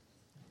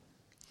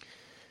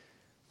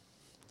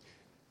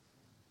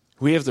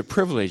We have the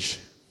privilege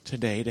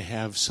today to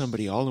have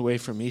somebody all the way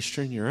from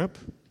Eastern Europe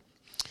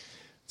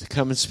to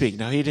come and speak.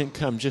 Now, he didn't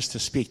come just to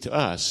speak to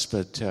us,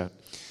 but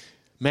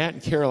Matt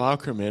and Carol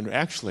Aukerman,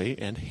 actually,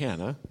 and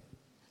Hannah.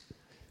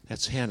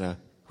 That's Hannah.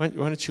 Why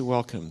don't you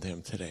welcome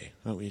them today?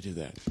 Why don't we do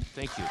that?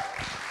 Thank you.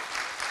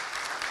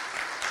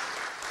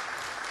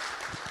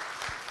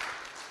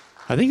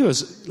 I think it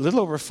was a little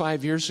over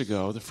 5 years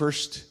ago, the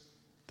first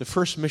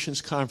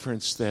missions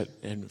conference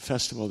and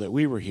festival that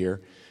we were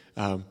here,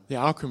 the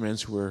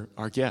Aukermans were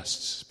our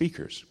guests,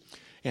 speakers.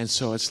 And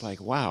so it's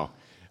like, wow.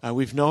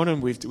 We've known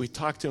them. We've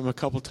talked to them a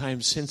couple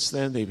times since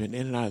then. They've been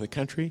in and out of the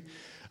country.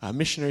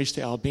 Missionaries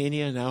to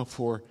Albania now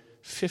for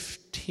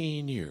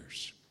 15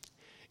 years.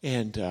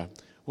 And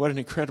what an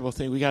incredible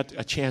thing. We got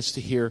a chance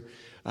to hear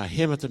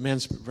him at the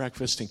men's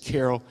breakfast and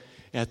Carol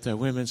at the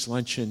women's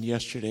luncheon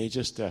yesterday.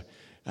 Just a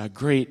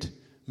great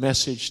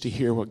message to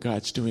hear what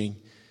God's doing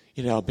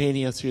in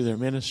Albania through their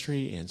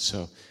ministry. And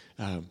so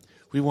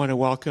we want to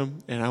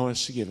welcome, and I want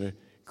us to give a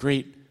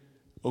great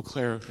Eau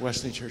Claire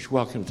Wesley Church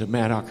welcome to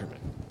Matt Aukerman.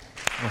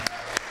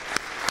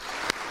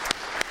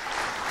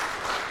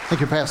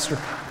 Thank you, Pastor.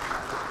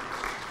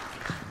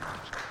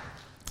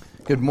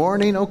 Good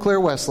morning, Eau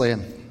Claire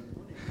Wesleyan.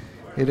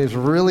 It is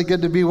really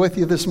good to be with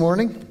you this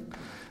morning.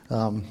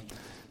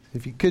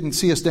 If you couldn't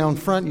see us down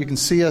front, you can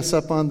see us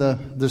up on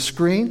the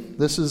screen.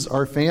 This is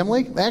our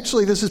family.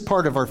 Actually, this is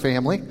part of our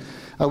family.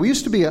 We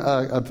used to be a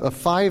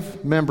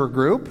 5-member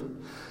group,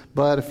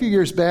 but a few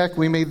years back,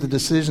 we made the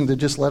decision to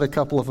just let a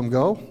couple of them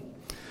go.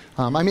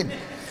 I'm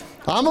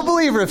a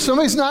believer. If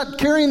somebody's not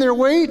carrying their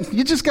weight,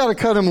 you just got to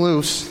cut them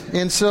loose.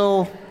 And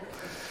so,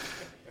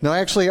 no,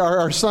 actually,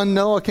 our son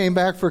Noah came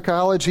back for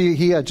college.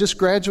 He had just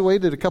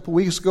graduated a couple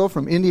weeks ago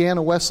from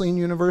Indiana Wesleyan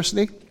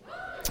University.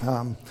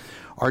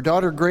 Our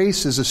daughter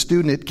Grace is a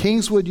student at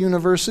Kingswood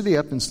University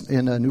up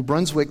in New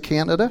Brunswick,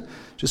 Canada.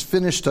 Just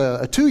finished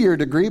a 2-year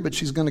degree, but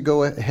she's going to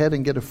go ahead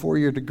and get a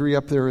 4-year degree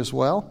up there as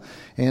well.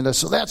 And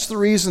so that's the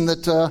reason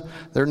that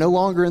they're no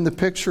longer in the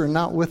picture and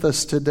not with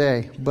us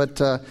today.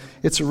 But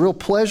it's a real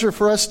pleasure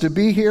for us to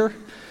be here.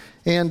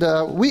 And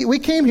we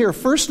came here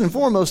first and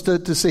foremost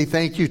to say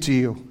thank you to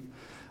you.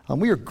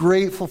 We are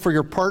grateful for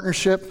your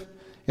partnership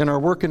in our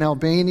work in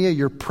Albania,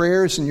 your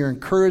prayers and your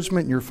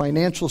encouragement and your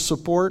financial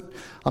support.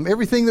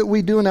 Everything that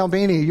we do in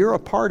Albania, you're a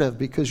part of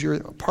because you're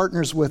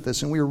partners with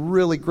us, and we are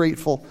really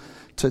grateful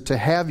to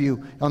have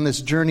you on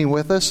this journey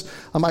with us.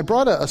 I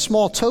brought a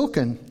small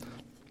token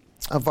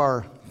of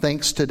our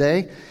thanks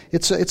today.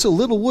 It's a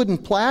little wooden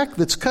plaque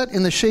that's cut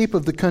in the shape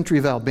of the country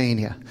of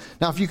Albania.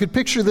 Now, if you could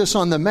picture this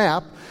on the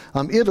map,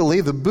 Italy,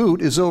 the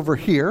boot is over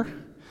here.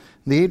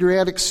 The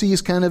Adriatic Sea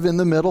is kind of in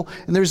the middle,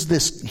 and there's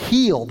this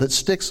heel that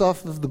sticks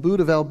off of the boot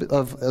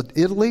of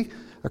Italy.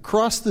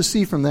 Across the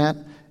sea from that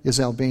is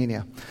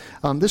Albania.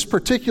 This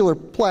particular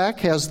plaque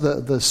has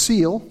the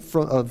seal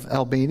of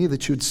Albania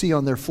that you would see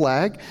on their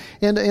flag,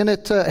 and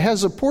it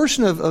has a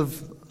portion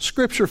of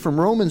Scripture from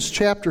Romans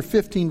chapter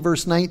 15,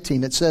 verse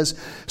 19. It says,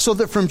 "So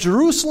that from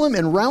Jerusalem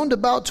and round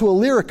about to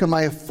Illyricum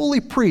I have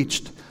fully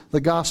preached the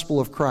gospel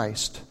of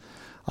Christ."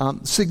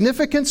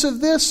 Significance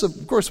of this,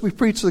 of course, we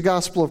preach the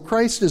gospel of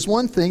Christ is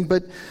one thing,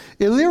 but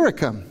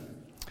Illyricum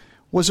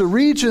was a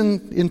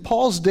region in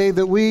Paul's day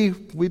that we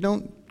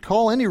don't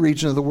call any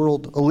region of the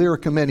world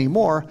Illyricum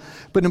anymore.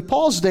 But in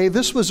Paul's day,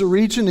 this was a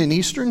region in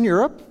Eastern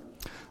Europe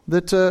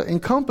that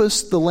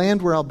encompassed the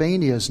land where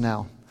Albania is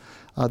now.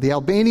 The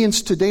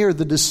Albanians today are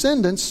the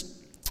descendants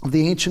of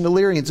the ancient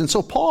Illyrians. And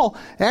so Paul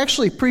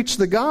actually preached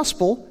the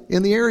gospel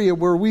in the area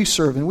where we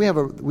serve. And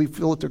we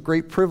feel it a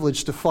great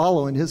privilege to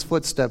follow in his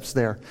footsteps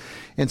there.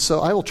 And so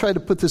I will try to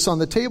put this on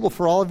the table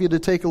for all of you to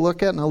take a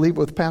look at, and I'll leave it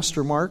with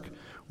Pastor Mark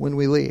when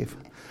we leave.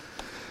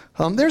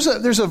 There's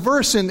a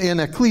verse in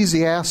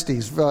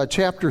Ecclesiastes,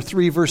 chapter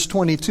 3, verse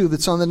 22,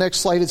 that's on the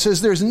next slide. It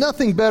says, "There's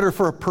nothing better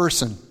for a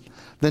person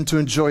than to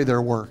enjoy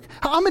their work."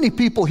 How many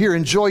people here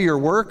enjoy your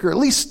work, or at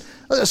least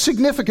a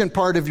significant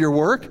part of your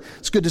work?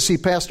 It's good to see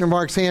Pastor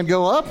Mark's hand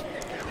go up.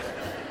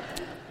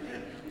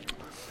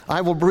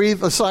 I will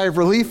breathe a sigh of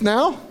relief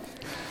now.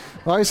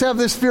 I always have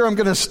this fear I'm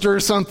going to stir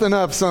something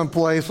up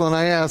someplace when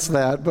I ask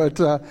that. But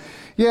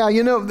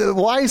the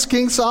wise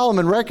King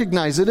Solomon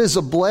recognized it is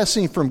a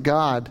blessing from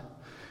God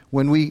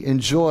when we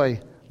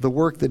enjoy the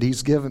work that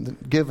he's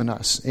given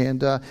us.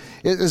 And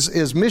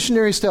as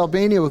missionaries to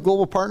Albania with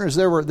Global Partners,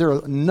 there are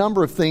a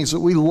number of things that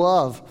we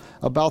love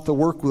about the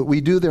work that we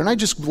do there. And I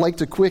just like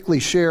to quickly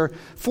share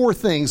 4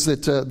 things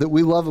that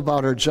we love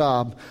about our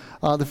job.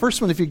 The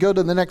first one, if you go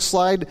to the next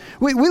slide,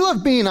 we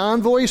love being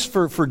envoys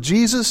for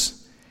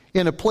Jesus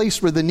in a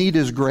place where the need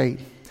is great.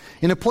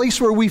 In a place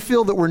where we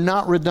feel that we're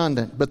not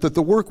redundant, but that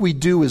the work we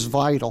do is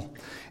vital.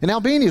 And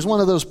Albania is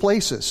one of those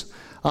places.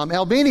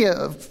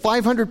 Albania,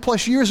 500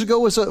 plus years ago,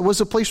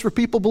 was a place where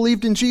people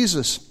believed in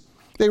Jesus.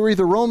 They were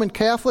either Roman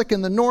Catholic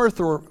in the north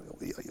or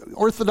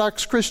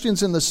Orthodox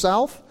Christians in the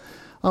south,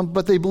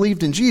 but they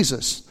believed in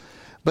Jesus.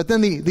 But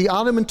then the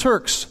Ottoman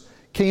Turks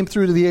came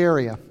through to the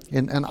area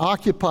and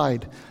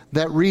occupied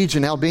that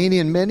region,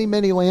 Albania and many,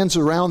 many lands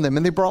around them.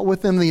 And they brought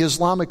with them the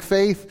Islamic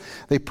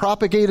faith. They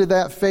propagated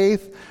that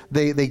faith.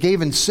 They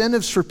gave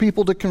incentives for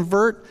people to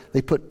convert.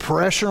 They put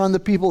pressure on the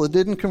people that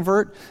didn't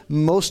convert.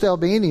 Most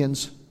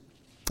Albanians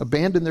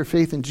abandoned their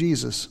faith in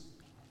Jesus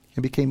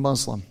and became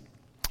Muslim.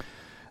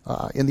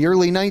 In the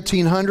early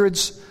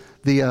 1900s,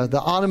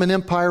 the Ottoman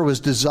Empire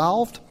was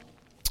dissolved.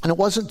 And it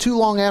wasn't too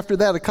long after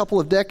that, a couple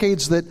of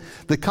decades, that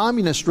the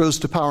communists rose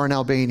to power in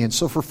Albania. And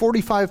so for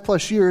 45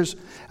 plus years,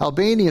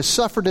 Albania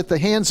suffered at the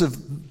hands of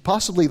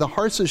possibly the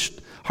harshest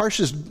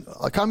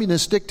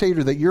communist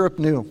dictator that Europe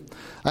knew.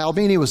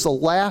 Albania was the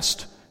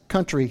last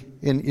country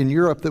in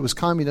Europe that was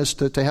communist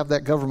to have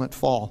that government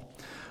fall.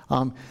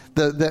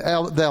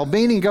 The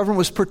Albanian government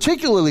was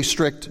particularly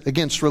strict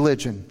against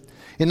religion.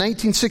 In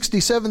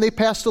 1967, they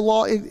passed a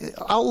law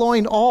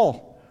outlawing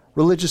all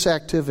religious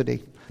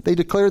activity. They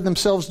declared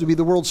themselves to be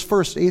the world's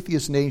first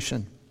atheist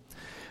nation.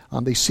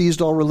 They seized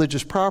all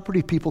religious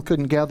property. People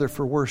couldn't gather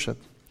for worship.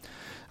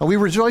 And we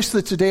rejoice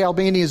that today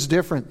Albania is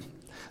different.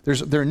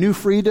 There are new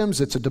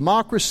freedoms. It's a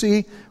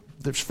democracy.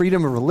 There's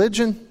freedom of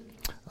religion.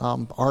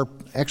 Our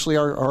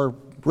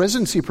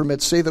residency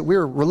permits say that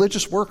we're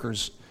religious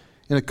workers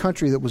in a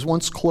country that was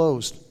once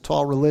closed to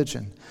all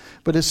religion.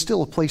 But it's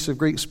still a place of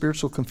great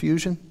spiritual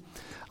confusion.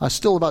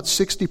 Still about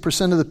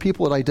 60% of the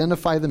people that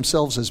identify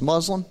themselves as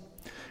Muslim.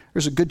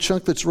 There's a good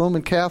chunk that's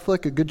Roman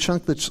Catholic, a good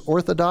chunk that's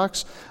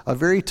Orthodox, a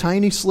very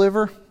tiny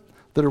sliver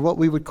that are what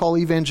we would call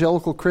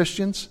evangelical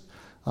Christians,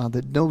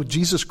 that know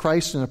Jesus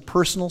Christ in a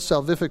personal,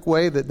 salvific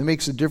way that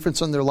makes a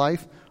difference in their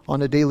life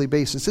on a daily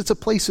basis. It's a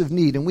place of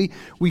need, and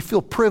we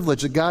feel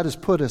privileged that God has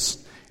put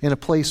us in a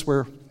place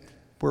where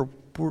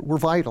we're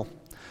vital.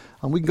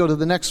 We can go to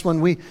the next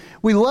one. We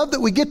love that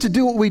we get to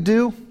do what we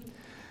do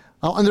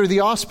under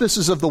the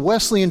auspices of the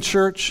Wesleyan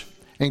Church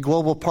and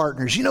Global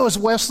Partners. You know, as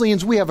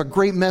Wesleyans, we have a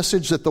great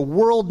message that the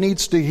world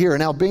needs to hear,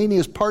 and Albania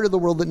is part of the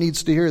world that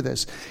needs to hear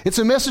this. It's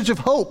a message of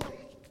hope.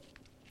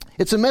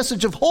 It's a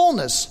message of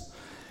wholeness.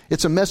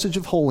 It's a message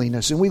of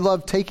holiness, and we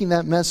love taking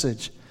that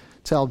message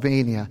to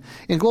Albania.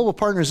 And Global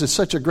Partners is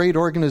such a great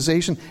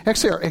organization.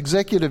 Actually, our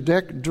executive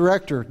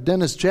director,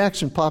 Dennis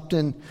Jackson, popped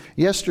in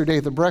yesterday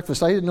at the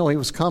breakfast. I didn't know he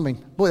was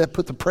coming. Boy, that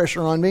put the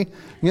pressure on me.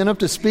 Getting up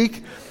to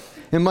speak.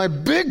 And my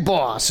big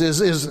boss is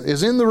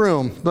in the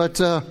room. But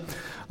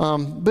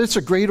it's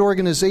a great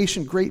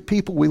organization, great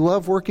people. We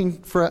love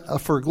working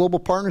for Global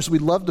Partners.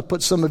 We'd love to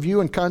put some of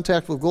you in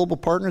contact with Global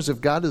Partners if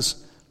God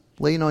is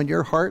laying on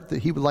your heart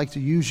that He would like to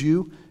use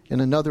you in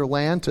another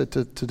land to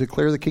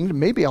declare the kingdom.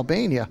 Maybe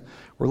Albania.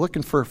 We're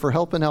looking for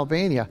help in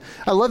Albania.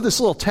 I love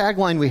this little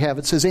tagline we have.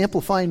 It says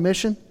amplifying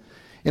mission.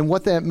 And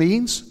what that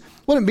means?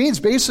 What it means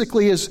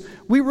basically is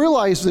we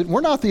realize that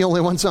we're not the only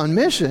ones on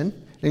mission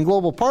in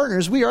Global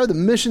Partners. We are the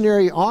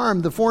missionary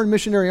arm, the foreign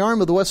missionary arm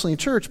of the Wesleyan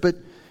Church, but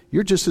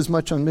you're just as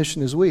much on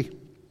mission as we.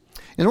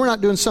 And we're not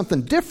doing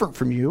something different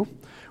from you.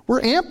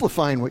 We're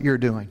amplifying what you're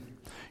doing.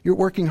 You're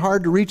working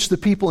hard to reach the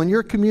people in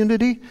your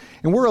community,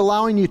 and we're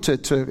allowing you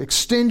to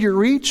extend your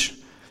reach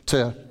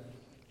to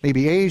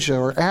maybe Asia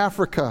or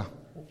Africa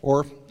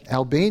or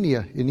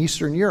Albania in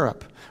Eastern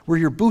Europe, where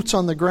your boots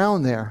on the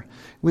ground there.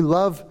 We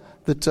love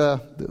that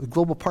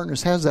Global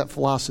Partners has that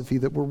philosophy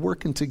that we're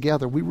working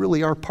together. We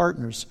really are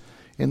partners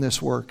in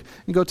this work.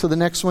 And go to the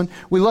next one.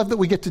 We love that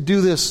we get to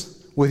do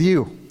this with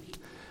you.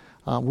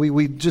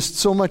 We just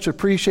so much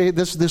appreciate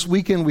this. This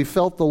weekend we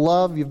felt the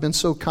love. You've been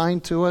so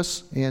kind to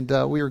us, and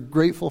we are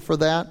grateful for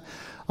that.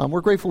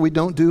 We're grateful we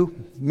don't do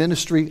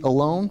ministry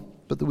alone,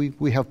 but that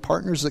we have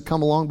partners that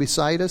come along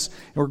beside us,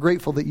 and we're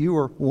grateful that you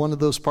are one of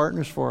those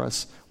partners for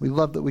us. We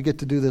love that we get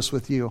to do this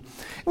with you.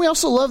 And we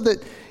also love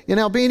that in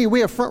Albania we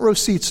have front row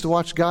seats to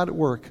watch God at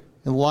work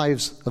in the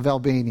lives of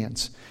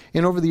Albanians.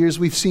 And over the years,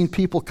 we've seen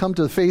people come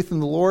to the faith in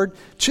the Lord,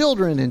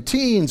 children and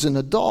teens and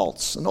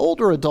adults and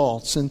older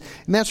adults. And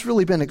that's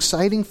really been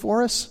exciting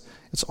for us.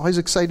 It's always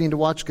exciting to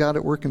watch God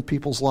at work in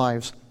people's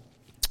lives.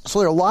 So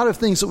there are a lot of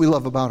things that we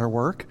love about our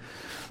work.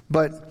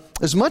 But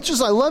as much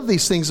as I love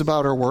these things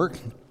about our work,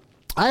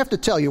 I have to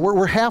tell you,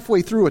 we're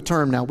halfway through a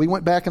term now. We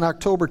went back in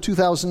October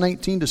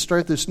 2019 to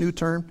start this new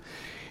term.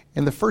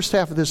 And the first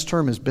half of this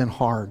term has been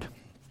hard.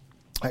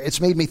 It's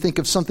made me think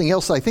of something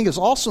else that I think is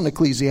also in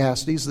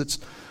Ecclesiastes that's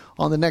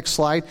on the next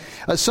slide.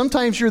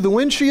 Sometimes you're the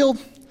windshield,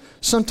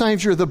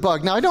 sometimes you're the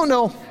bug. Now, I don't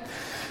know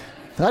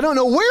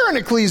where in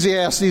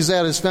Ecclesiastes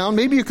that is found.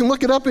 Maybe you can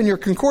look it up in your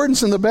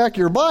concordance in the back of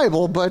your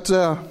Bible, but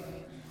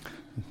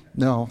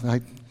no,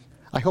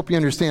 I hope you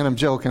understand I'm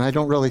joking. I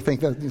don't really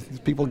think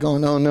that people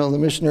going, oh no, the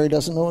missionary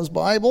doesn't know his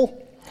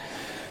Bible.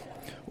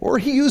 Or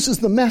he uses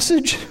the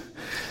Message.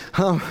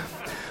 But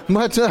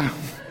the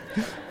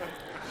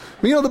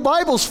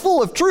Bible's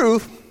full of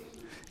truth,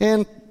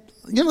 and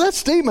that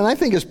statement I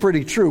think is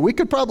pretty true. We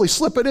could probably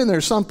slip it in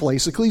there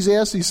someplace.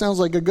 Ecclesiastes sounds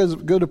like a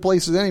good a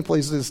place as any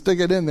place to stick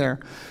it in there.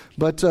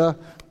 But,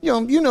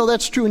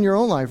 that's true in your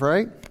own life,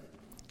 right?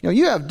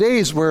 You have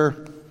days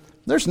where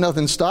there's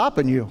nothing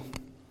stopping you.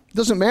 It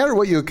doesn't matter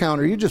what you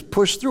encounter. You just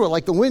push through it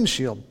like the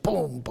windshield.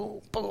 Boom,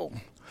 boom,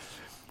 boom.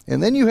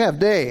 And then you have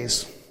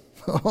days.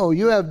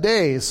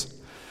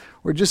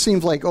 where it just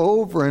seems like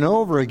over and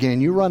over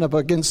again you run up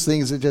against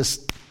things that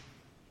just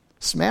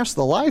smash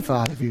the life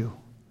out of you.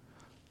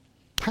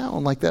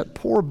 Pound like that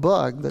poor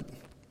bug that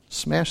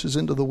smashes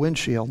into the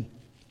windshield.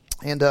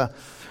 And,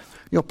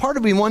 part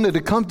of me wanted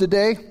to come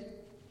today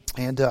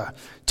and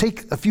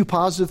take a few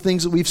positive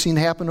things that we've seen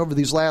happen over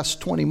these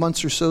last 20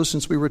 months or so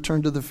since we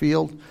returned to the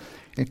field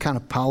and kind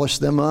of polish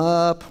them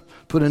up,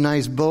 put a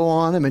nice bow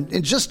on them,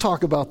 and just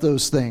talk about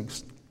those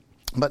things.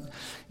 But,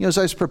 as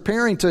I was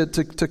preparing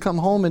to come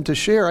home and to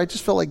share, I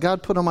just felt like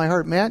God put on my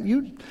heart, Matt,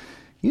 you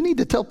need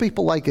to tell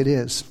people like it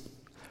is.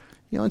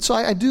 And so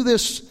I do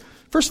this,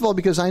 first of all,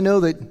 because I know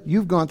that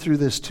you've gone through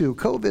this too.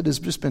 COVID has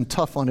just been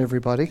tough on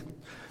everybody.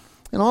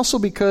 And also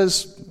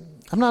because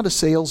I'm not a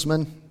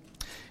salesman,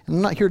 and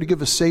I'm not here to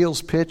give a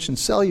sales pitch and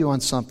sell you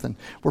on something.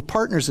 We're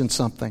partners in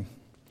something.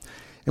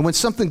 And when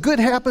something good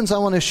happens, I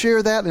want to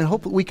share that and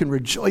hope that we can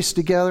rejoice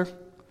together.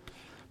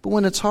 But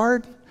when it's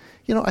hard,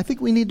 I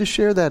think we need to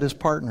share that as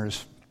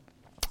partners.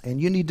 And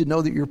you need to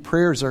know that your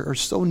prayers are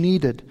so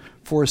needed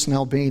for us in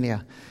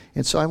Albania.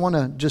 And so I want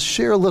to just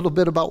share a little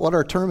bit about what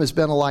our term has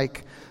been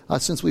like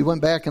since we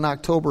went back in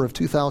October of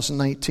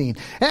 2019.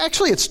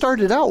 Actually, it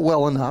started out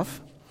well enough.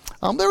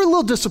 They were a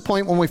little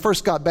disappointed when we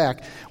first got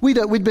back.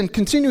 We'd been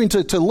continuing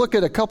to look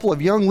at a couple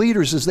of young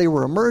leaders as they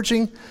were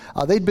emerging.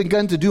 They'd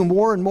begun to do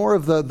more and more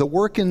of the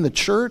work in the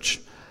church.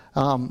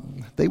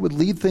 They would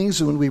lead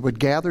things when we would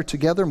gather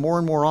together more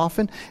and more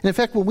often. And in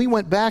fact, when we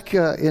went back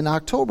in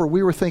October,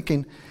 we were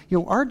thinking,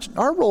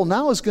 our role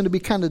now is going to be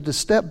kind of to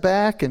step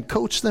back and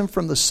coach them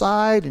from the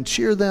side and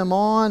cheer them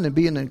on and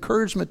be an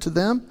encouragement to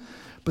them.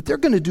 But they're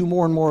going to do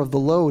more and more of the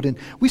load. And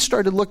we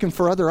started looking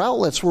for other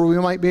outlets where we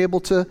might be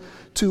able to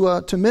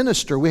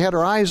minister. We had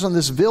our eyes on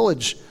this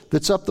village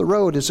that's up the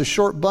road. It's a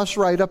short bus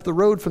ride up the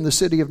road from the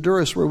city of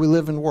Durrës where we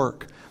live and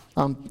work.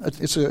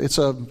 It's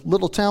a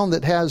little town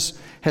that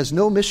has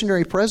no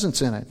missionary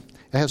presence in it.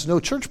 It has no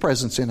church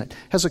presence in it. It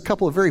has a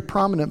couple of very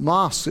prominent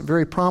mosques at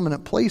very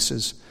prominent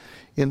places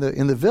in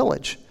the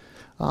village.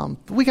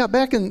 We got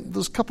back, and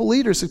those couple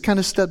leaders had kind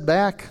of stepped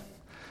back.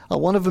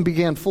 One of them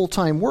began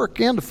full-time work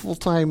and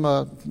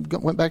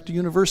went back to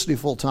university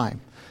full-time.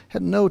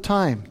 Had no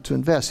time to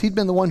invest. He'd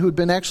been the one who had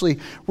been actually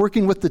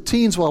working with the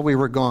teens while we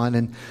were gone,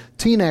 and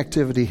teen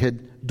activity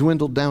had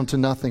dwindled down to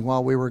nothing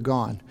while we were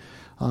gone.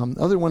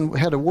 Other one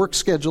had a work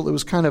schedule that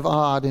was kind of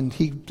odd, and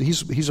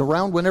he's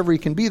around whenever he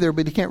can be there,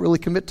 but he can't really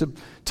commit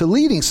to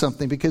leading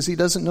something because he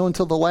doesn't know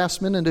until the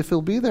last minute if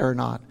he'll be there or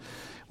not.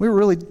 We were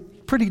really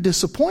pretty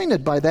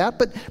disappointed by that,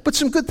 but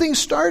some good things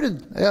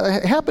started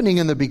happening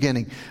in the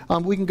beginning.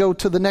 We can go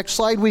to the next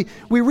slide. We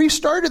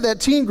restarted that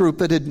teen group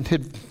that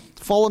had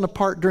fallen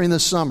apart during the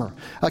summer.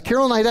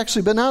 Carol and I had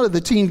actually been out of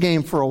the teen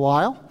game for a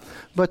while,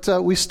 but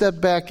we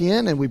stepped back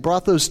in and we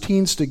brought those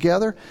teens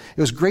together. It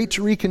was great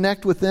to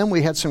reconnect with them.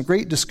 We had some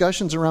great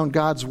discussions around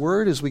God's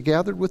Word as we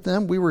gathered with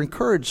them. We were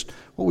encouraged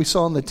what we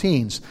saw in the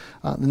teens.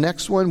 The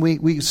next one,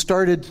 we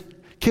started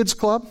Kids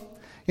Club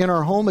in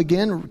our home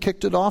again,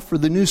 kicked it off for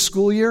the new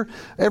school year.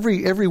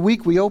 Every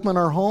week we open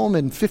our home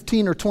and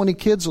 15 or 20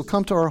 kids will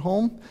come to our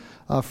home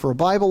for a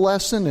Bible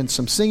lesson and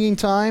some singing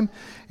time.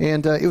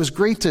 And it was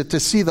great to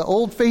see the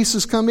old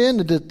faces come in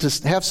and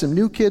to have some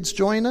new kids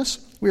join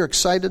us. We are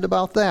excited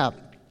about that.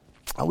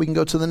 We can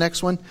go to the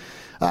next one.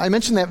 I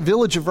mentioned that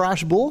village of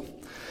Rashbul.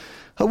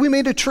 We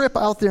made a trip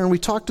out there and we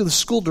talked to the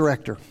school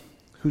director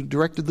who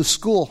directed the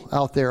school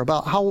out there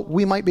about how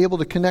we might be able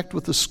to connect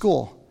with the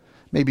school.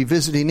 Maybe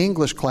visiting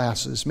English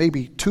classes,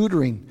 maybe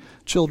tutoring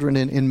children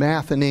in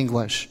math and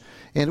English.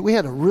 And we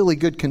had a really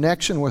good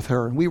connection with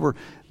her. And we were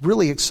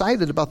really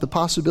excited about the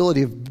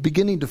possibility of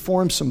beginning to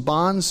form some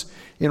bonds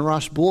in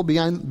Rashbul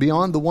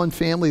beyond the one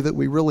family that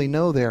we really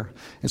know there.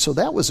 And so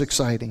that was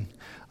exciting.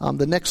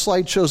 The next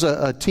slide shows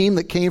a team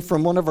that came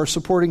from one of our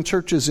supporting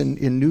churches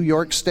in New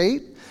York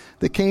State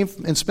that came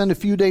and spent a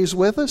few days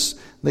with us.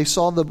 They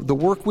saw the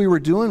work we were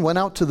doing, went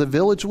out to the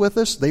village with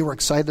us. They were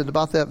excited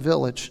about that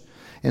village.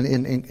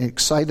 And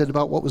excited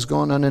about what was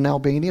going on in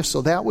Albania.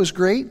 So that was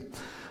great.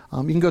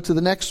 You can go to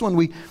the next one.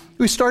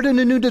 We started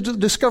a new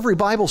Discovery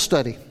Bible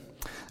study.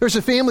 There's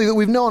a family that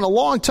we've known a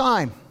long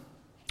time.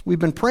 We've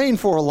been praying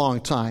for a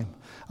long time.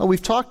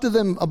 We've talked to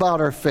them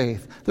about our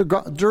faith.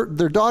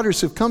 Their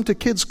daughters have come to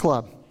Kids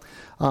Club.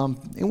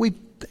 And we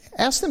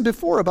asked them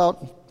before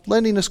about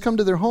letting us come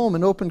to their home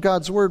and open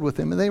God's Word with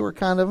them. And they were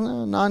kind of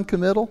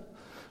non-committal.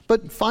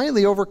 But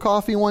finally, over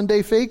coffee one day,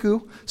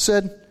 Feku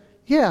said,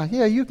 yeah,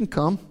 you can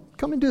come.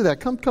 Come and do that.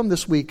 Come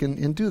this week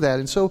and do that.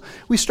 And so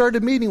we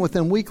started meeting with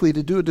them weekly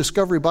to do a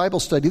Discovery Bible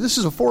study. This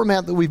is a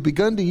format that we've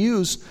begun to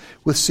use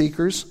with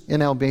seekers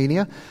in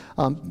Albania.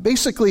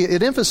 Basically,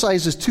 it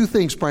emphasizes two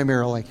things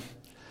primarily.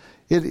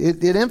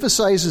 It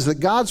emphasizes that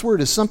God's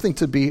Word is something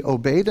to be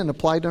obeyed and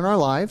applied in our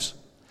lives.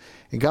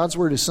 And God's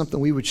Word is something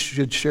we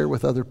should share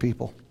with other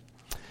people.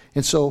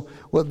 And so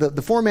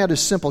the format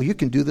is simple. You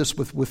can do this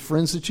with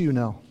friends that you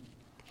know.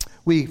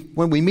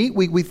 When we meet,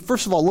 we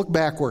first of all look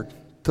backward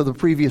to the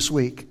previous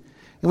week.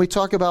 And we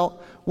talk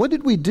about what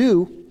did we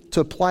do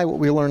to apply what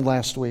we learned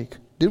last week?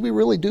 Did we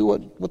really do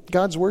what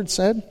God's Word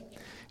said?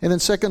 And then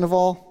second of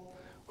all,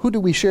 Who do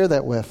we share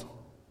that with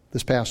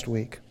this past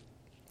week?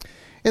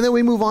 And then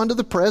we move on to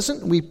the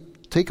present. We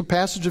take a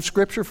passage of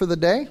Scripture for the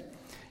day,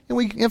 and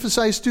we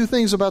emphasize two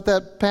things about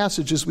that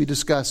passage as we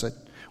discuss it.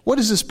 What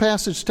does this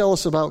passage tell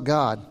us about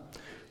God?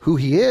 Who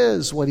He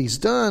is, what He's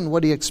done,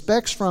 what He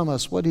expects from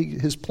us, what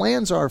His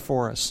plans are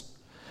for us.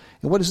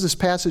 And what does this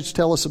passage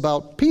tell us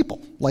about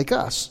people like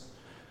us?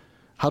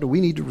 How do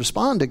we need to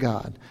respond to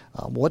God?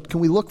 What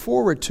can we look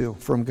forward to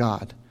from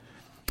God?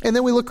 And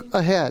then we look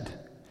ahead,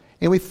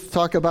 and we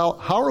talk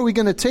about how are we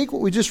going to take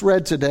what we just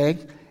read today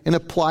and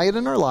apply it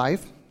in our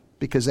life,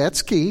 because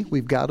that's key.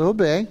 We've got to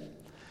obey.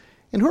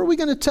 And who are we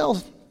going to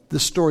tell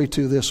this story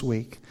to this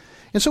week?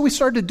 And so we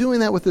started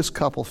doing that with this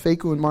couple,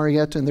 Faku and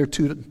Marietta, and their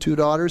two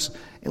daughters,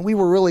 and we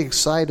were really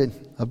excited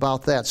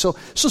about that. So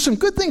some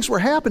good things were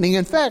happening.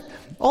 In fact,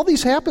 all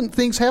these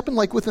things happened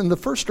like within the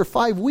first or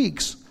 5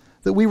 weeks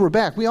that we were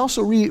back. We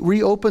also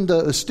reopened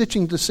a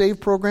Stitching to Save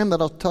program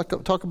that I'll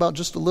talk about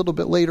just a little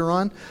bit later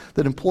on,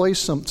 that employs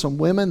some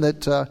women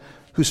that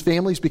whose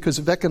families, because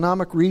of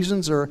economic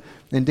reasons, are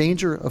in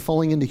danger of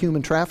falling into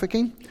human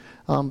trafficking.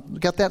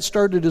 Got that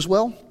started as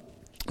well.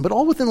 But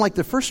all within like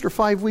the first or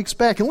 5 weeks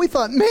back. And we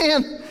thought,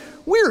 man,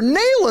 we're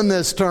nailing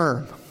this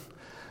term.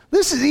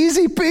 This is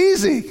easy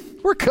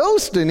peasy. We're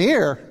coasting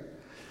here.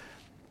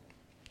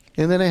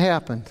 And then it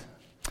happened.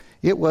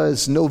 It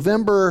was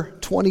November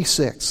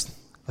 26th,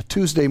 a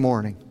Tuesday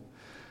morning,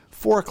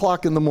 4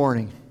 o'clock in the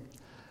morning.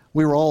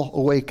 We were all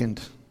awakened,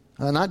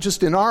 not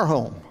just in our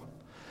home,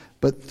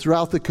 but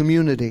throughout the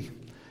community,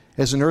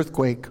 as an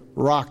earthquake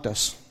rocked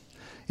us.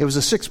 It was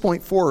a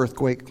 6.4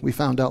 earthquake, we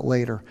found out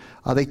later.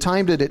 They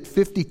timed it at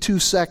 52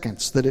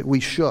 seconds that we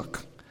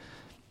shook.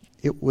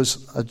 It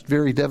was a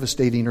very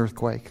devastating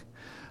earthquake.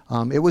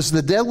 It was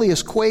the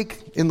deadliest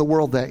quake in the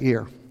world that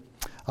year.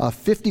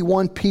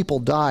 51 people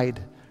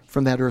died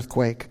from that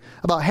earthquake.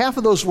 About half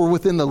of those were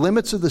within the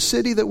limits of the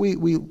city that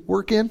we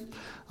work in.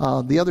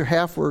 The other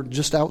half were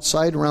just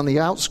outside, around the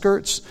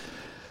outskirts.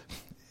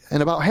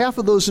 And about half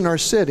of those in our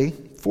city,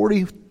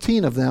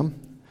 14 of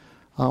them,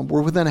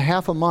 were within a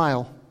half a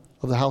mile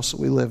of the house that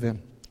we live in.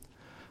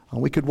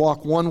 We could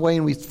walk one way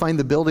and we'd find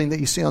the building that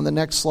you see on the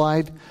next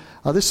slide.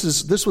 This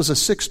was a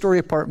 6-story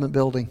apartment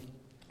building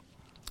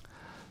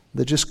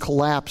that just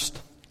collapsed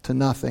to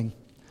nothing.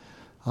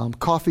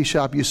 Coffee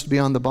shop used to be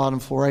on the bottom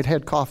floor. I'd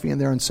had coffee in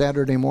there on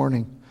Saturday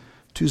morning.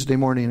 Tuesday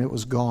morning, it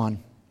was gone.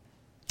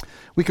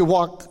 We could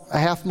walk a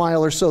half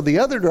mile or so the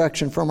other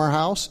direction from our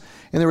house,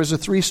 and there was a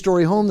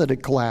 3-story home that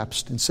had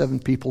collapsed, and 7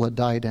 people had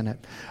died in it.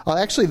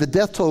 Actually, the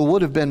death toll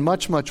would have been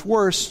much, much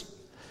worse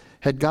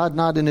had God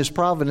not in His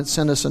providence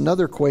sent us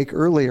another quake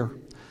earlier.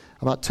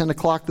 About 10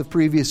 o'clock the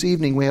previous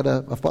evening, we had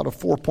about a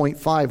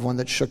 4.5 one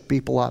that shook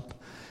people up.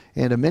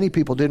 And many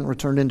people didn't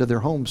return into their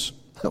homes.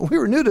 We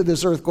were new to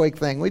this earthquake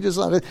thing. We just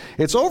thought,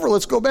 it's over,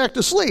 let's go back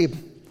to sleep.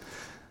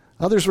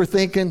 Others were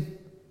thinking,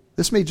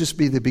 this may just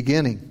be the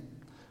beginning.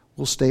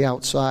 We'll stay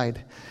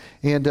outside.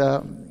 And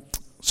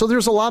so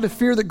there's a lot of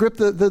fear that gripped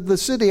the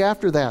city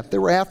after that. There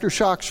were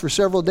aftershocks for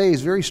several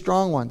days, very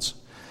strong ones.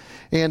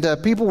 And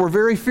people were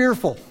very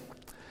fearful.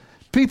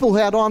 People who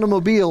had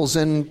automobiles,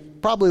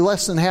 and probably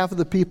less than half of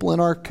the people in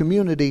our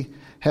community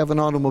have an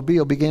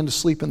automobile, began to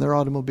sleep in their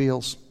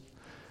automobiles.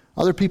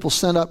 Other people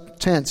sent up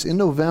tents in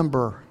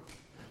November.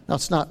 Now,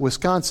 it's not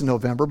Wisconsin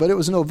November, but it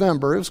was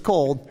November. It was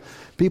cold.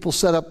 People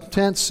set up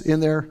tents in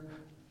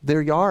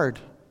their yard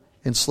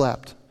and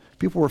slept.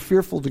 People were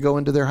fearful to go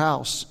into their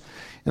house.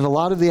 And a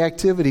lot of the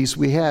activities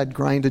we had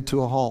grinded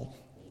to a halt.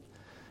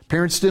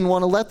 Parents didn't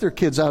want to let their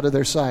kids out of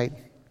their sight.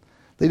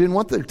 They didn't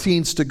want their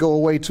teens to go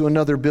away to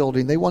another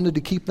building. They wanted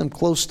to keep them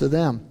close to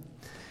them.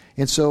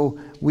 And so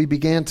we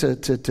began to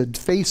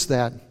face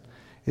that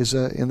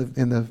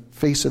in the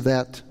face of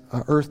that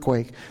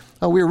earthquake.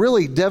 We were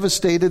really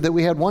devastated that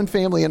we had one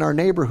family in our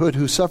neighborhood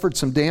who suffered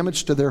some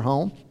damage to their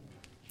home.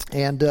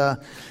 And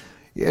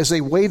as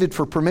they waited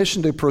for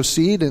permission to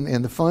proceed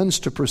and the funds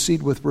to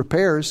proceed with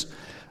repairs,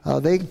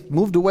 they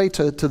moved away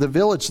to the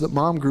village that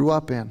Mom grew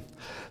up in.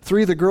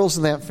 3 of the girls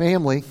in that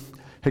family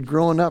had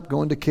grown up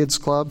going to kids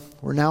club,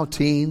 were now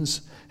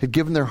teens, had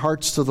given their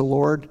hearts to the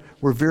Lord,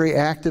 were very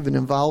active and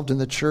involved in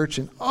the church,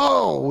 and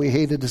we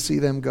hated to see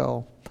them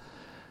go.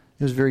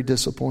 It was very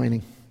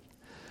disappointing.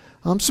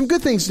 Some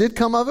good things did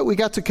come of it. We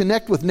got to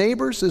connect with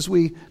neighbors as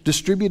we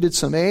distributed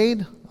some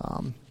aid.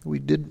 We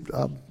did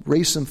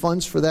raise some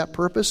funds for that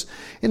purpose.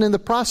 And in the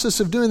process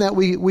of doing that,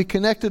 we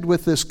connected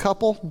with this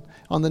couple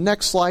on the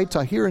next slide,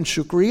 Tahir and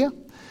Shukriya,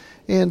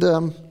 and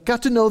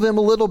got to know them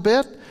a little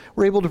bit.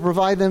 We're able to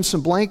provide them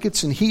some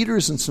blankets and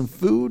heaters and some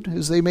food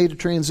as they made a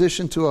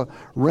transition to a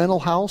rental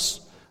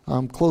house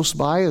close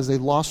by as they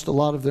lost a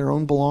lot of their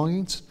own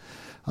belongings.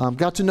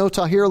 Got to know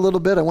Tahir a little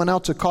bit. I went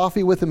out to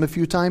coffee with him a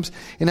few times.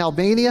 In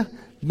Albania,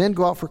 men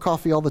go out for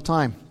coffee all the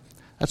time.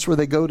 That's where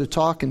they go to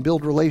talk and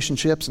build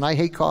relationships, and I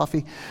hate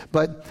coffee.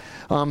 But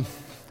I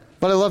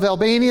love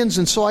Albanians,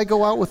 and so I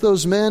go out with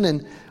those men,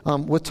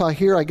 and with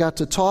Tahir I got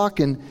to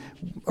talk and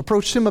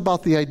approached him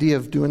about the idea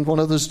of doing one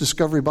of those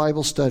Discovery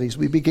Bible studies.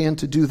 We began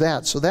to do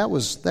that, so that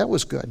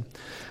was good.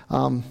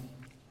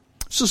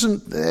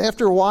 So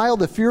after a while,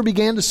 the fear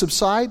began to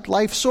subside.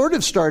 Life sort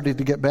of started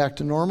to get back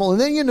to normal. And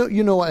then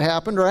you know what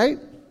happened, right?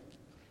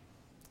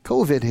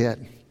 COVID hit.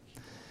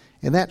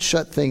 And that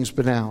shut things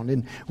down.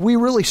 And we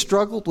really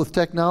struggled with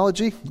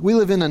technology. We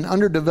live in an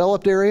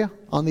underdeveloped area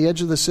on the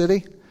edge of the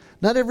city.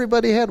 Not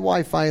everybody had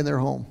Wi-Fi in their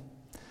home.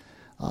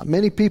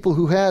 Many people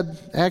who had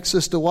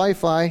access to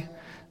Wi-Fi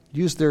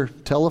used their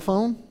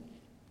telephone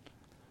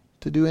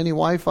to do any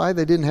Wi-Fi.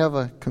 They didn't have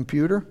a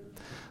computer.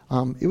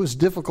 It was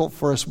difficult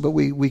for us, but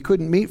we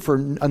couldn't meet for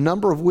a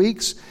number of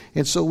weeks.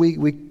 And so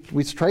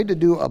we tried to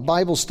do a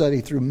Bible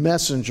study through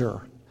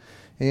Messenger.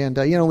 And,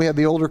 we had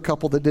the older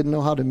couple that didn't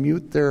know how to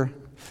mute their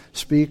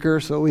speaker,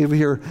 so we'd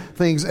hear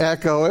things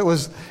echo. It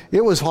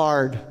was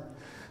hard.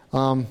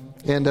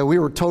 And we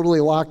were totally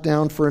locked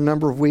down for a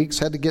number of weeks,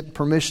 had to get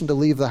permission to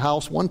leave the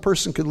house. One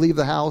person could leave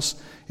the house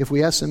if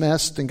we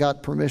SMS'd and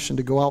got permission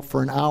to go out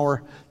for an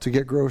hour to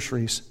get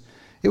groceries.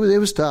 It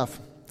was tough.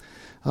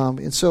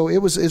 And so it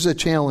was a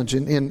challenge,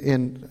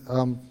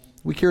 and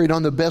we carried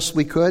on the best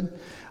we could.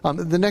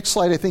 The next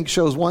slide, I think,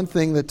 shows one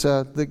thing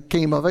that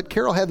came of it.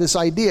 Carol had this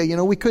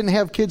idea. We couldn't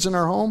have kids in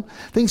our home.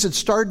 Things had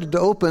started to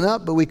open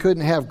up, but we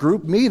couldn't have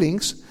group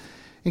meetings.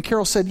 And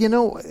Carol said,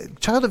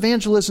 Child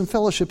Evangelism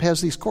Fellowship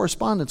has these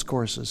correspondence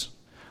courses.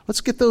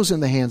 Let's get those in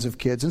the hands of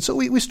kids. And so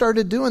we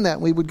started doing that.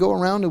 We would go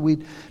around and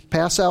we'd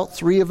pass out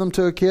 3 of them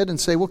to a kid and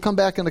say, we'll come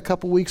back in a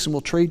couple weeks and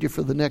we'll trade you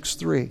for the next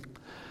 3.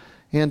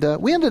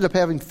 And we ended up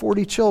having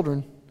 40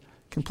 children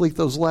complete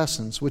those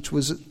lessons, which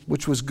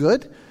was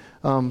good.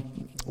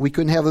 We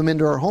couldn't have them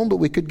into our home, but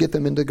we could get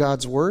them into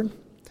God's Word.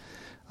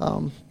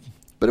 But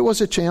it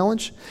was a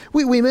challenge.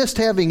 We missed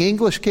having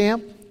English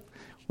camp,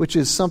 which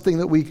is something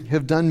that we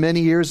have done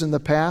many years in the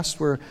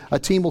past, where a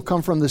team will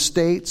come from the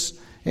States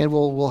and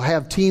we'll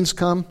have teens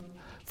come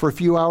for a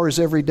few hours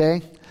every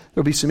day.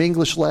 There'll be some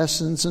English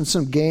lessons and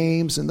some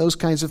games and those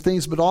kinds of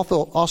things, but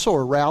also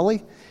a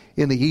rally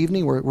in the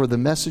evening where the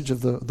message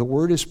of the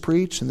Word is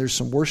preached, and there's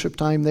some worship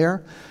time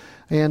there.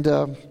 And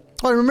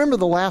I remember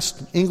the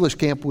last English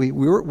camp we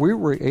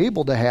were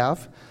able to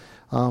have.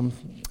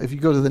 If you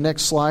go to the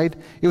next slide,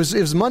 it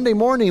was Monday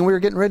morning, and we were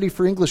getting ready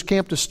for English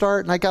camp to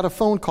start, and I got a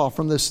phone call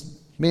from this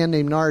man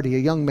named Nardi, a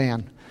young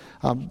man,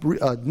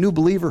 a new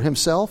believer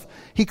himself.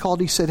 He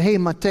called, he said, "Hey,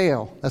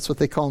 Matteo," that's what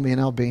they call me in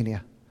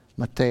Albania,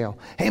 Matteo.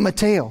 "Hey,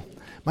 Matteo,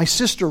 my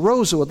sister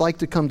Rosa would like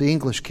to come to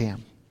English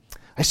camp."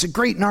 I said,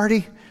 "Great,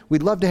 Nardi.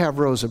 We'd love to have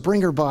Rosa.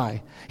 Bring her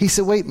by." He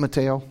said, "Wait,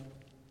 Matteo,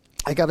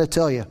 I got to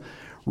tell you,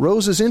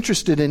 Rosa's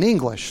interested in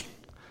English,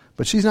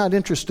 but she's not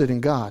interested in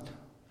God.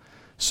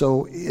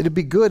 So it'd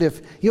be good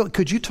if,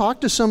 could you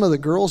talk to some of the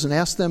girls and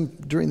ask them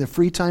during the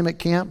free time at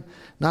camp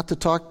not to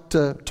talk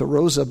to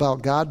Rosa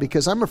about God,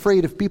 because I'm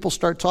afraid if people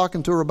start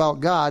talking to her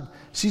about God,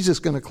 she's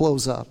just going to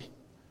close up."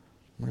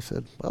 I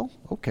said, "Well,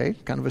 okay,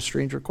 kind of a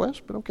strange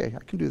request, but okay,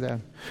 I can do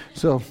that."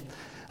 So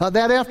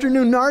that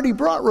afternoon, Nardi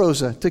brought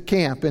Rosa to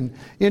camp and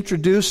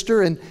introduced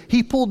her, and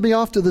he pulled me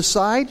off to the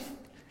side,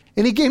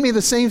 and he gave me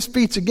the same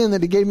speech again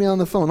that he gave me on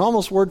the phone,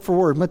 almost word for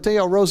word.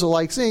 "Matteo, Rosa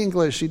likes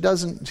English.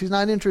 She's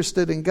not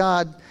interested in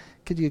God.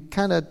 Could you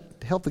kind of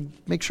help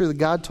make sure the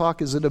God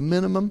talk is at a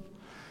minimum?"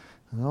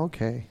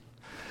 Okay.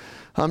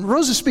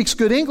 Rosa speaks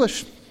good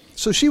English,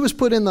 so she was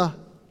put in the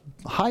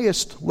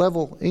highest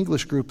level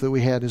English group that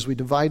we had as we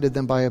divided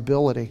them by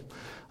ability.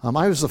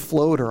 I was the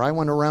floater. I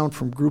went around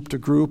from group to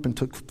group and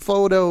took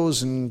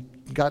photos and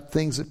got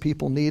things that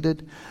people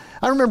needed.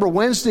 I remember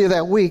Wednesday of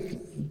that week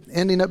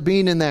ending up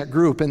being in that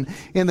group, and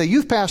the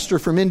youth pastor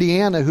from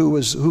Indiana who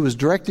was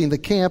directing the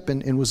camp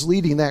and was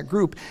leading that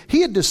group,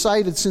 he had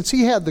decided, since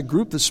he had the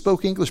group that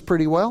spoke English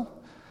pretty well,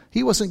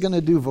 he wasn't going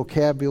to do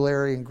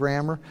vocabulary and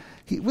grammar.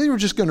 We were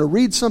just going to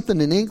read something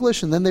in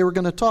English, and then they were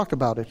going to talk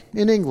about it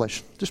in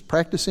English, just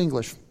practice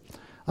English.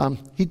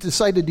 He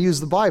decided to use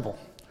the Bible.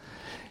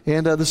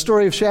 And the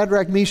story of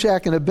Shadrach,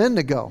 Meshach, and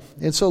Abednego.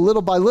 And so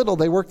little by little,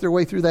 they worked their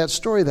way through that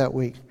story that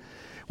week.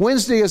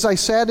 Wednesday, as I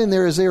sat in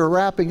there as they were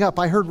wrapping up,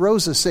 I heard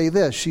Rosa say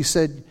this. She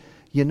said,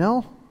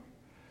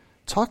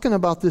 talking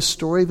about this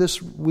story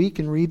this week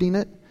and reading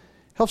it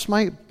helps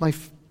my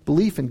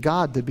belief in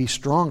God to be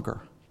stronger.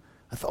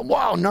 I thought,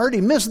 wow,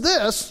 Nardi missed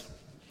this.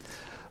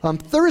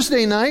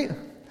 Thursday night,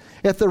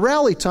 at the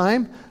rally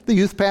time, the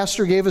youth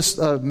pastor gave us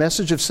a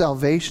message of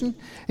salvation,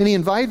 and he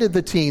invited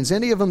the teens,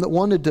 any of them that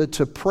wanted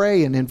to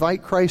pray and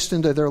invite Christ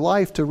into their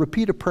life, to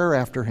repeat a prayer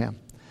after him.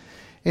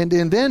 And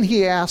then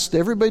he asked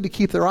everybody to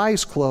keep their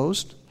eyes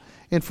closed,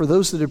 and for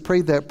those that had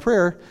prayed that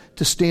prayer,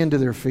 to stand to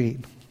their feet.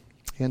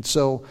 And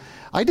so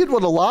I did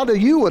what a lot of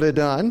you would have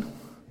done.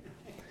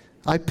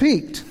 I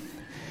peeked.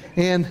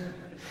 And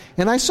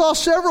I saw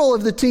several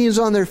of the teens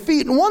on their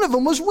feet, and one of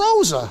them was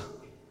Rosa.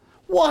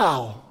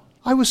 Wow.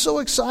 I was so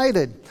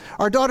excited.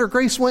 Our daughter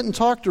Grace went and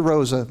talked to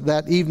Rosa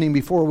that evening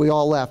before we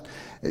all left.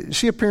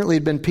 She apparently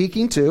had been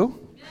peeking too.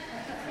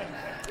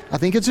 I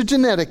think it's a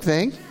genetic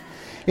thing.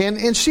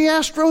 And she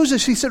asked Rosa,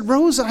 she said,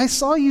 "Rosa, I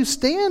saw you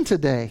stand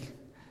today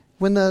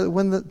when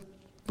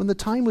the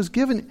time was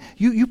given.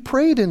 You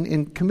prayed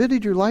and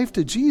committed your life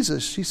to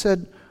Jesus." She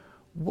said,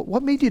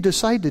 "What made you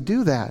decide to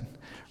do that?"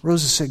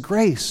 Rosa said,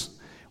 "Grace,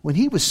 when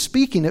he was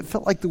speaking, it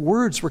felt like the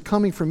words were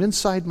coming from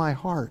inside my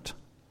heart.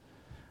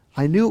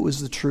 I knew it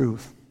was the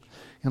truth,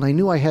 and I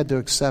knew I had to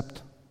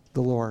accept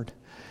the Lord.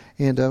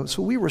 And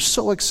so we were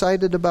so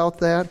excited about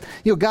that.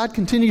 God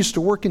continues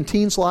to work in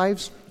teens'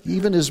 lives,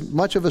 even as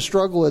much of a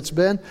struggle it's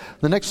been.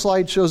 The next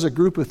slide shows a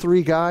group of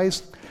 3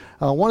 guys.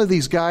 One of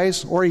these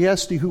guys,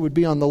 Oriesti, who would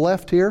be on the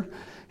left here,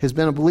 has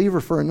been a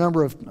believer for a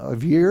number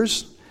of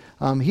years.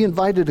 He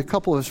invited a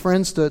couple of his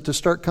friends to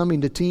start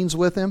coming to teens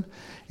with him.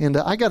 And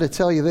I got to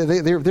tell you,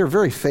 they're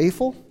very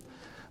faithful.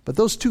 But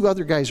those 2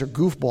 other guys are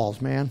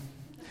goofballs, man.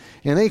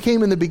 And they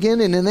came in the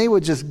beginning and they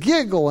would just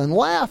giggle and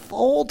laugh the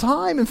whole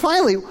time. And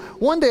finally,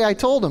 one day I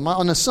told them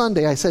on a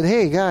Sunday, I said,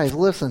 hey guys,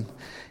 listen,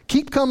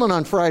 keep coming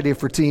on Friday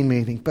for teen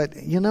meeting. But,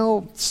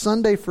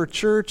 Sunday for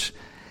church,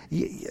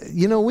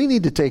 we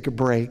need to take a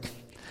break.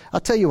 I'll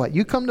tell you what,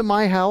 you come to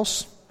my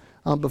house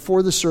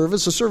before the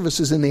service. The service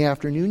is in the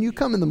afternoon. You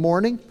come in the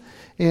morning,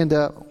 and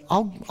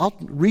I'll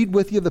read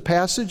with you the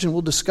passage, and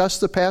we'll discuss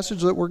the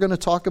passage that we're going to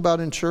talk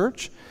about in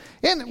church.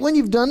 And when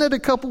you've done it a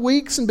couple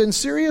weeks and been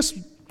serious,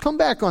 come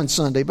back on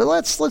Sunday. But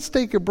let's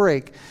take a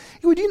break.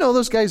 Would you know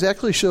those guys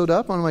actually showed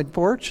up on my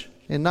porch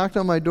and knocked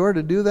on my door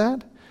to do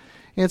that?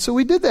 And so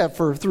we did that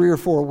for 3 or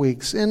 4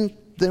 weeks. And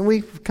then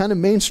we kind of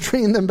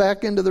mainstreamed them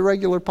back into the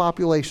regular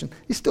population.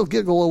 They still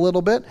giggle a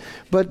little bit,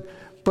 but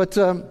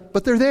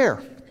they're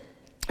there.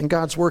 And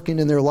God's working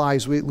in their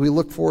lives. We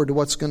look forward to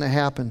what's going to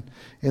happen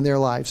in their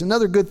lives.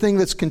 Another good thing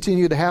that's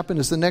continued to happen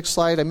is the next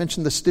slide. I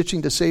mentioned the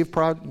Stitching to Save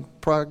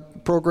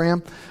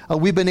program.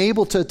 We've been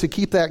able to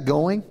keep that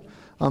going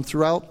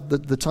throughout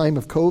the time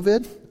of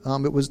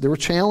COVID. There were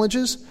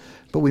challenges,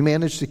 but we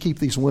managed to keep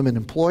these women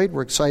employed.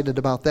 We're excited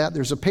about that.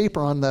 There's a paper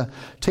on the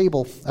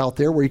table out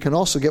there where you can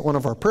also get one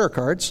of our prayer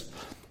cards,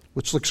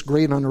 which looks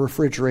great on the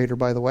refrigerator,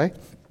 by the way.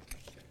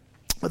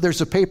 But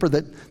there's a paper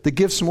that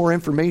gives some more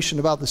information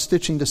about the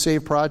Stitching to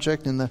Save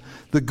project and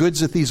the goods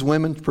that these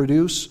women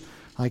produce,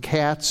 like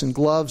hats and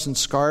gloves and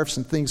scarves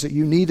and things that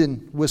you need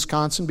in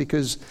Wisconsin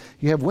because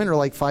you have winter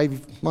like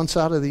 5 months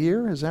out of the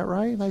year. Is that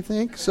right, I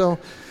think? So,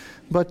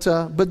 But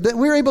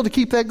we were able to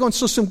keep that going.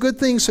 So some good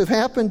things have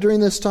happened during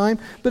this time,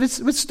 but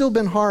it's still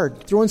been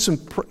hard. Throw in some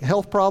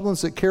health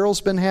problems that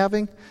Carol's been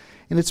having,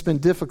 and it's been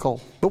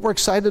difficult. But we're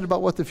excited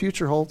about what the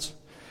future holds.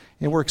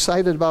 And we're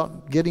excited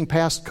about getting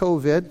past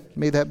COVID,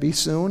 may that be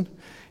soon,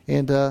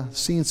 and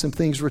seeing some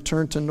things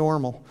return to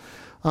normal.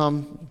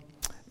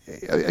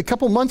 A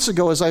couple months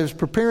ago, as I was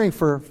preparing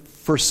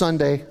for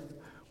Sunday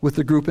with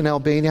the group in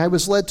Albania, I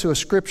was led to a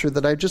scripture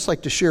that I'd just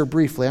like to share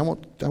briefly. I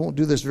won't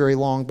do this very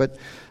long, but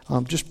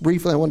just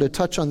briefly, I wanted to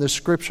touch on this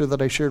scripture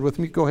that I shared with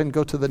me. Go ahead and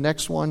go to the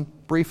next one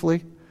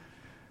briefly.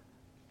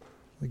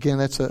 Again,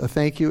 that's a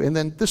thank you. And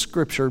then this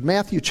scripture,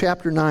 Matthew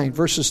chapter 9,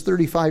 verses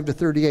 35 to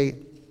 38.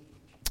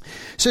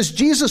 It says,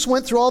 Jesus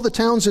went through all the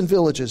towns and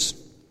villages,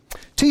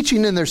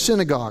 teaching in their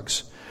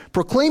synagogues,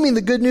 proclaiming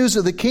the good news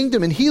of the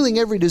kingdom and healing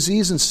every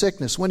disease and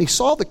sickness. When he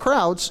saw the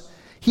crowds,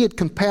 he had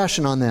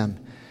compassion on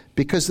them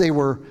because they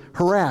were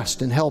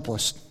harassed and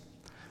helpless,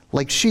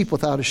 like sheep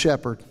without a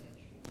shepherd,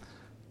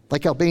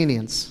 like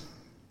Albanians,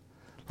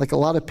 like a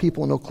lot of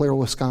people in Eau Claire,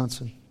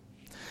 Wisconsin.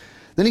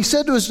 Then he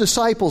said to his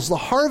disciples, the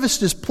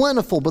harvest is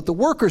plentiful, but the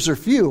workers are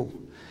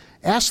few.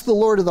 Ask the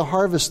Lord of the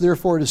harvest,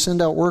 therefore, to send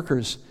out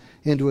workers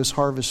into his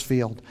harvest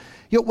field.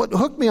 What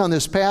hooked me on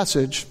this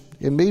passage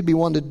and made me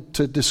want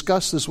to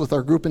discuss this with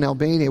our group in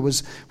Albania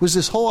was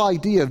this whole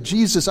idea of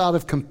Jesus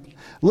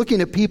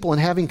looking at people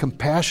and having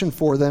compassion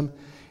for them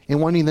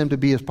and wanting them to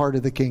be a part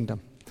of the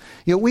kingdom.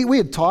 We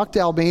had talked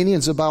to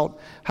Albanians about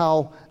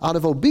how out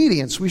of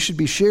obedience we should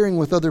be sharing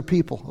with other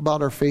people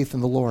about our faith in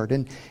the Lord.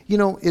 And,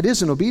 it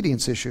is an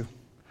obedience issue.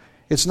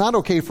 It's not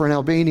okay for an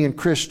Albanian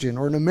Christian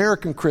or an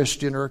American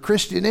Christian or a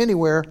Christian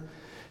anywhere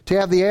to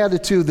have the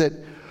attitude that,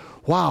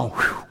 wow,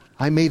 whew,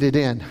 I made it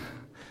in.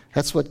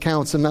 That's what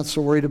counts. I'm not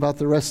so worried about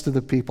the rest of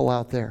the people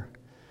out there.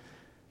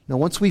 Now,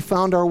 once we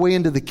found our way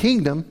into the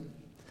kingdom,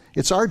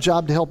 it's our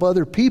job to help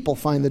other people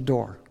find the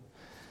door.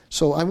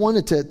 So I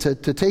wanted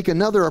to take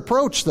another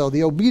approach, though.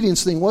 The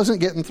obedience thing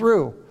wasn't getting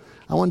through.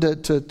 I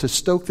wanted to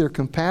stoke their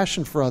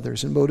compassion for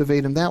others and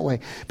motivate them that way.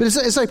 But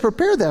as I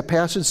prepared that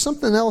passage,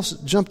 something else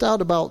jumped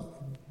out about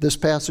this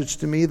passage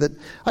to me that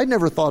I'd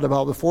never thought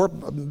about before.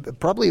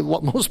 Probably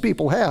what most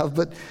people have,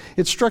 but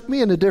it struck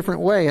me in a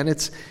different way. And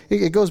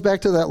it goes back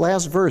to that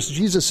last verse.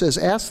 Jesus says,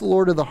 ask the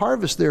Lord of the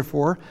harvest,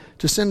 therefore,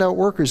 to send out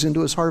workers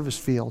into his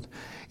harvest field.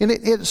 And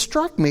it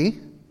struck me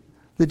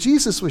that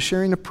Jesus was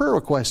sharing a prayer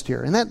request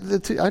here. And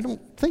I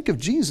don't think of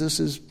Jesus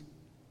as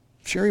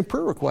sharing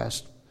prayer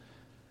requests.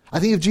 I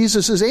think of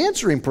Jesus as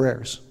answering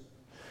prayers.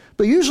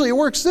 But usually it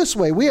works this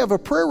way. We have a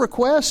prayer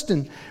request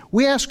and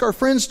we ask our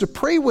friends to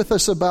pray with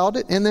us about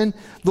it, and then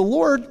the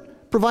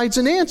Lord provides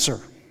an answer.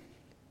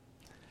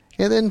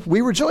 And then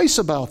we rejoice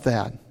about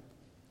that.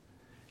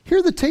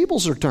 Here the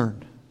tables are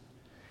turned.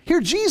 Here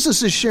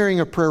Jesus is sharing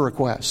a prayer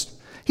request.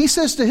 He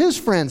says to his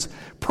friends,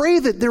 pray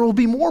that there will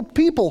be more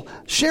people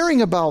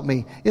sharing about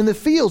me in the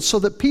field so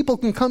that people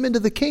can come into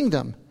the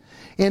kingdom.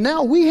 And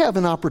now we have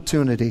an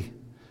opportunity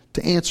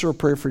to answer a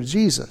prayer for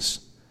Jesus.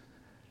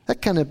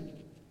 That kind of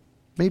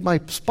made my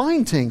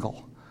spine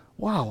tingle.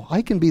 Wow,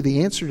 I can be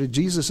the answer to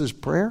Jesus'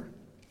 prayer.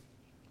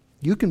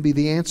 You can be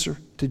the answer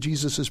to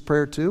Jesus'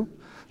 prayer too.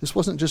 This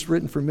wasn't just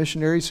written for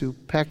missionaries who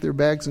pack their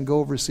bags and go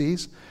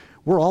overseas.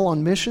 We're all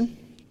on mission.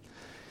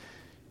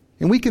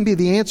 And we can be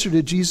the answer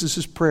to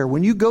Jesus' prayer.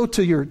 When you go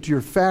to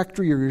your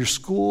factory or your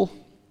school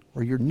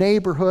or your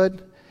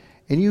neighborhood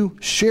and you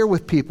share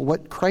with people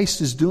what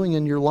Christ is doing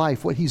in your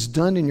life, what He's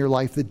done in your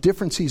life, the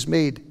difference He's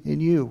made in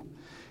you,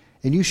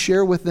 and you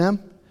share with them,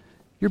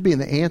 you're being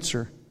the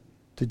answer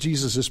to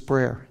Jesus'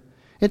 prayer.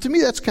 And to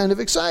me, that's kind of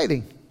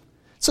exciting.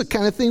 It's the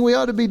kind of thing we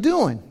ought to be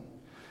doing.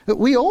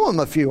 We owe Him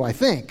a few, I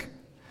think.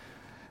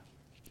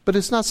 But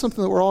it's not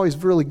something that we're always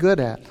really good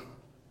at.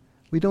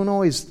 We don't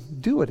always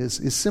do it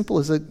as simple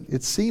as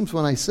it seems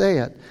when I say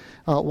it.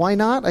 Why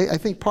not? I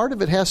think part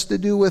of it has to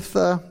do with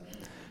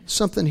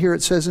something here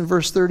it says in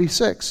verse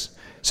 36.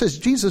 It says,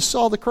 Jesus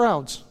saw the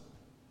crowds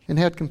and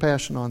had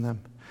compassion on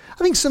them. I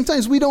think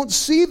sometimes we don't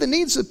see the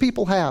needs that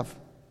people have.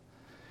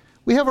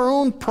 We have our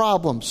own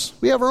problems.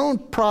 We have our own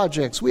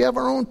projects. We have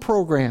our own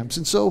programs.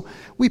 And so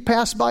we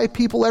pass by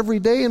people every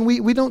day and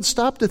we don't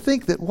stop to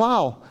think that,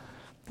 wow,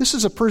 this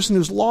is a person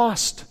who's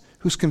lost,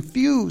 who's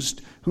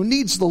confused, who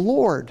needs the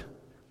Lord.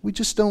 We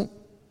just don't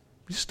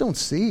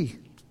see.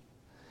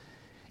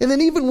 And then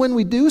even when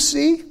we do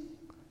see,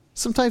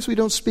 sometimes we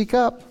don't speak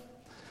up.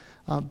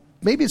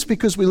 Maybe it's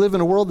because we live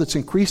in a world that's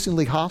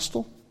increasingly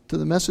hostile to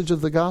the message of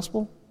the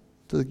gospel,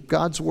 to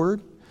God's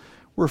word.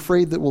 We're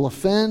afraid that we'll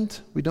offend.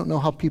 We don't know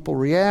how people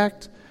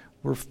react.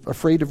 We're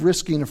afraid of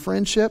risking a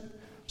friendship,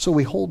 so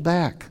we hold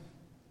back.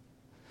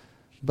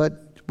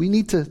 But we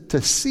need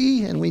to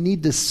see and we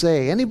need to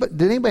say.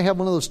 Did anybody have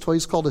one of those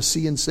toys called a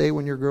see and say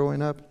when you're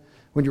growing up?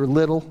 When you were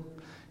little?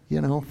 You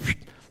know,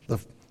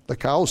 the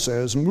cow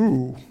says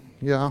moo.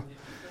 Yeah.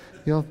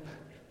 You know,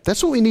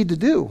 that's what we need to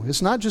do.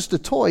 It's not just a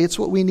toy. It's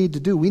what we need to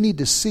do. We need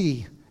to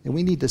see and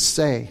we need to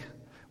say.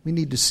 We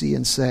need to see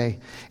and say.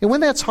 And when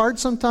that's hard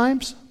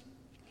sometimes,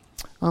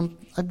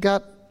 I've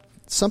got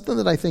something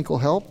that I think will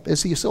help.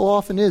 As He so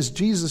often is,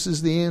 Jesus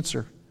is the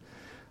answer.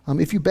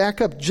 If you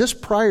back up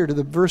just prior to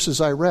the verses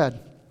I read,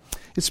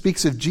 it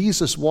speaks of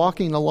Jesus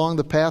walking along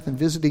the path and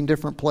visiting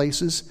different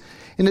places.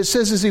 And it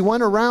says as He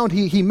went around,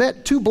 he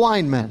met two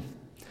blind men,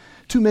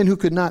 two men who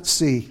could not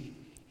see.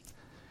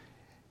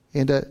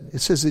 And it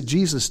says that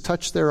Jesus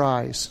touched their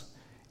eyes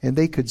and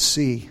they could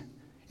see.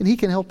 And He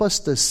can help us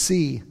to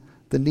see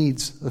the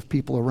needs of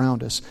people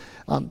around us.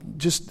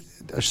 Just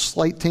a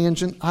slight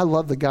tangent. I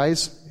love the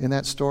guys in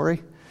that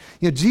story.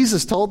 You know,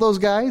 Jesus told those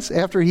guys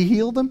after He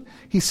healed them,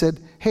 He said,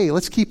 hey,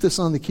 let's keep this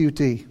on the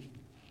QT.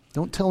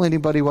 Don't tell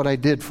anybody what I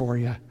did for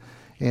you.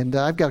 And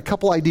I've got a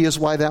couple ideas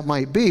why that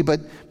might be,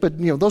 but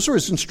you know, those are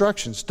His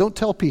instructions. Don't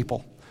tell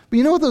people. But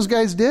you know what those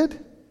guys did?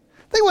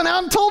 They went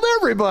out and told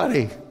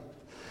everybody.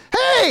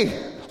 Hey,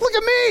 look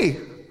at me.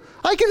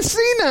 I can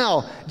see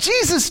now.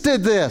 Jesus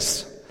did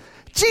this.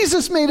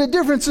 Jesus made a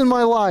difference in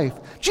my life.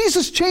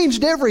 Jesus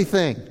changed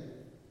everything.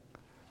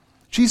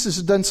 Jesus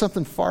has done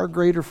something far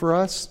greater for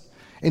us,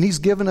 and He's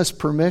given us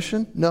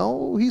permission.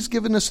 No, He's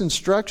given us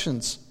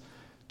instructions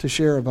to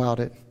share about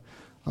it.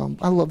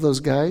 I love those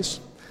guys.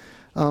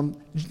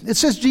 It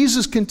says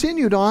Jesus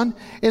continued on,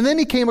 and then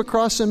He came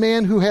across a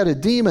man who had a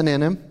demon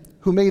in him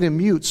who made him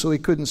mute so he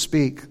couldn't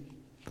speak.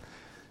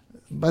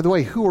 By the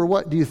way, who or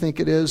what do you think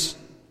it is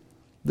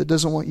that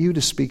doesn't want you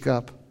to speak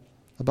up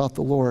about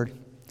the Lord?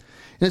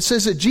 And it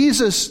says that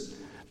Jesus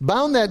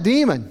bound that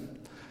demon,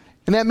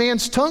 and that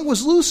man's tongue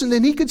was loosened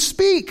and he could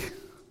speak.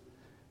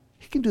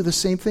 He can do the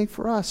same thing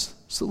for us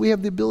so that we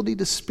have the ability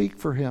to speak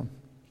for Him.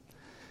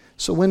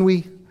 So when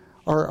we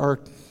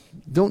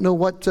don't know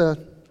what to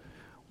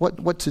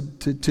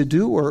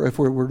do, or if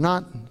we're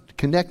not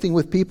connecting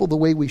with people the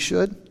way we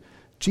should,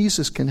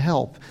 Jesus can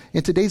help.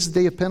 And today's the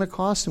day of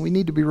Pentecost, and we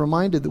need to be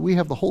reminded that we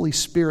have the Holy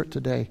Spirit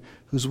today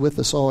who's with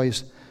us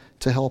always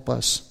to help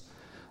us.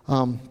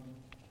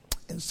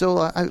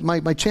 So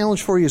my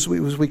challenge for you as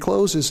we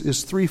close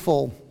is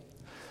threefold.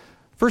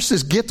 First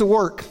is get to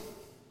work.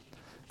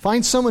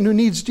 Find someone who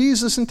needs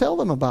Jesus and tell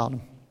them about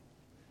Him.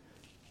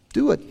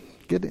 Do it.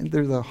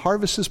 The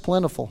harvest is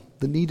plentiful.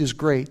 The need is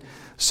great.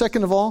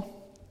 Second of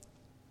all,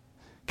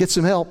 get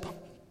some help.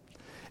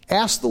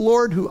 Ask the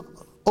Lord who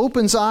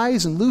opens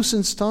eyes and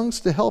loosens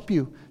tongues to help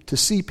you to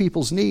see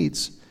people's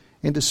needs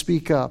and to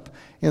speak up.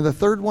 And the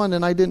third one,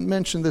 and I didn't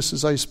mention this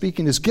as I was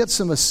speaking, is get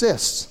some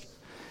assists.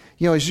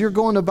 You know, as you're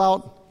going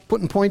about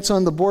putting points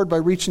on the board by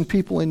reaching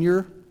people in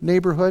your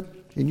neighborhood,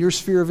 in your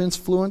sphere of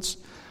influence,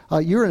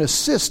 you're an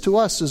assist to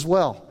us as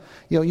well.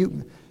 You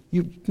know,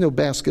 you know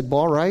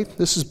basketball, right?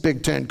 This is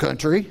Big Ten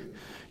country.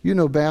 You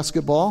know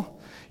basketball.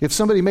 If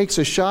somebody makes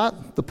a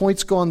shot, the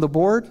points go on the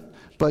board,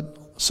 but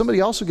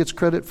somebody also gets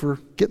credit for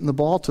getting the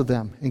ball to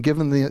them and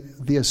giving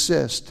the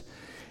assist.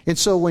 And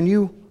so when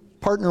you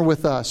partner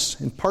with us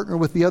and partner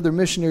with the other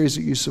missionaries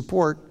that you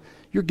support,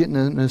 you're getting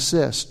an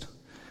assist.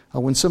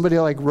 When somebody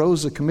like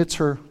Rosa commits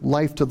her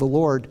life to the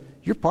Lord,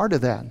 you're part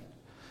of that.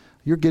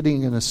 You're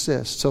getting an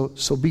assist.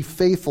 So be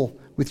faithful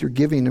with your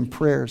giving and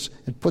prayers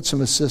and put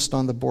some assist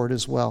on the board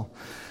as well.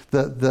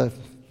 The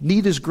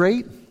need is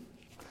great.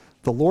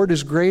 The Lord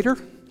is greater.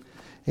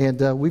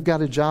 And we've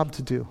got a job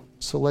to do.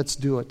 So let's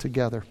do it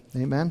together.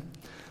 Amen.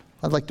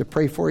 I'd like to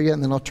pray for you,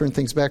 and then I'll turn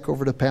things back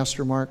over to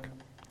Pastor Mark.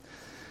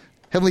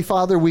 Heavenly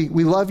Father, we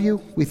love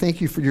you. We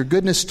thank you for your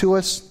goodness to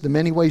us, the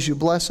many ways you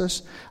bless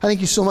us. I thank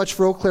you so much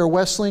for Eau Claire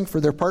Wesleyan, for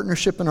their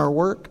partnership in our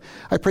work.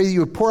 I pray that you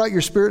would pour out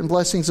your Spirit and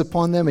blessings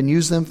upon them and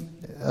use them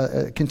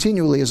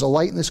continually as a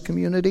light in this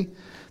community.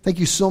 Thank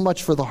you so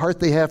much for the heart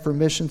they have for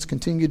missions.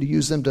 Continue to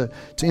use them to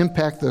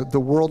impact the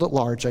world at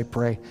large, I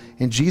pray.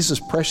 In Jesus'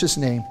 precious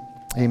name,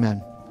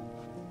 amen.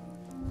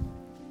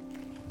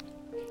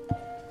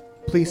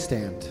 Please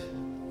stand.